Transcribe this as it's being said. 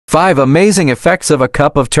5 amazing effects of a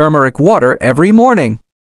cup of turmeric water every morning.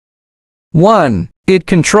 1. It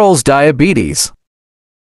controls diabetes.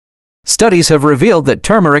 Studies have revealed that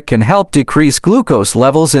turmeric can help decrease glucose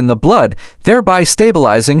levels in the blood, thereby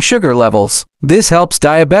stabilizing sugar levels. This helps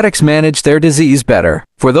diabetics manage their disease better.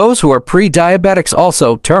 For those who are pre-diabetics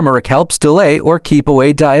also, turmeric helps delay or keep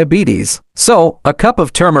away diabetes. So, a cup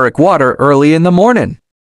of turmeric water early in the morning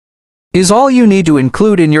is all you need to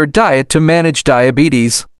include in your diet to manage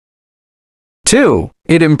diabetes. 2.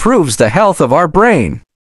 It improves the health of our brain.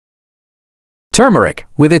 Turmeric,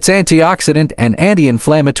 with its antioxidant and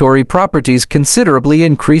anti-inflammatory properties, considerably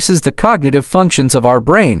increases the cognitive functions of our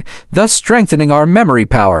brain, thus strengthening our memory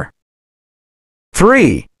power.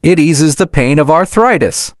 3. It eases the pain of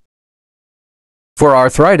arthritis. For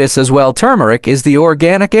arthritis as well, turmeric is the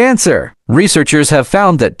organic answer. Researchers have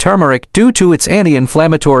found that turmeric, due to its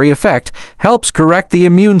anti-inflammatory effect, helps correct the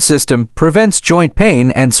immune system, prevents joint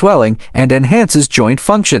pain and swelling, and enhances joint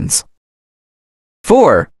functions.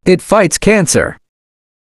 4. It fights cancer.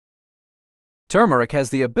 Turmeric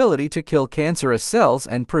has the ability to kill cancerous cells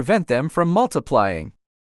and prevent them from multiplying.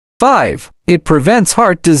 5. It prevents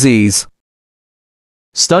heart disease.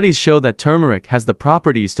 Studies show that turmeric has the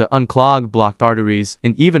properties to unclog blocked arteries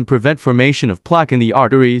and even prevent formation of plaque in the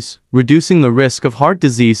arteries, reducing the risk of heart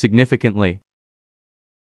disease significantly.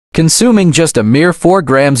 Consuming just a mere 4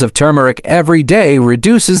 grams of turmeric every day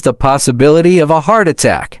reduces the possibility of a heart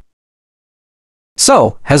attack.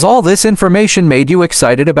 So, has all this information made you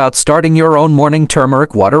excited about starting your own morning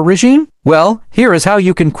turmeric water regime? Well, here is how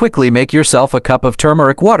you can quickly make yourself a cup of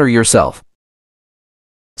turmeric water yourself.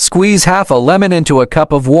 Squeeze half a lemon into a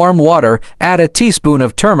cup of warm water, add a teaspoon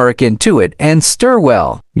of turmeric into it, and stir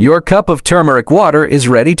well. Your cup of turmeric water is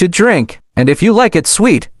ready to drink. And if you like it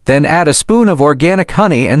sweet, then add a spoon of organic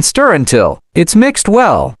honey and stir until it's mixed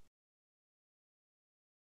well.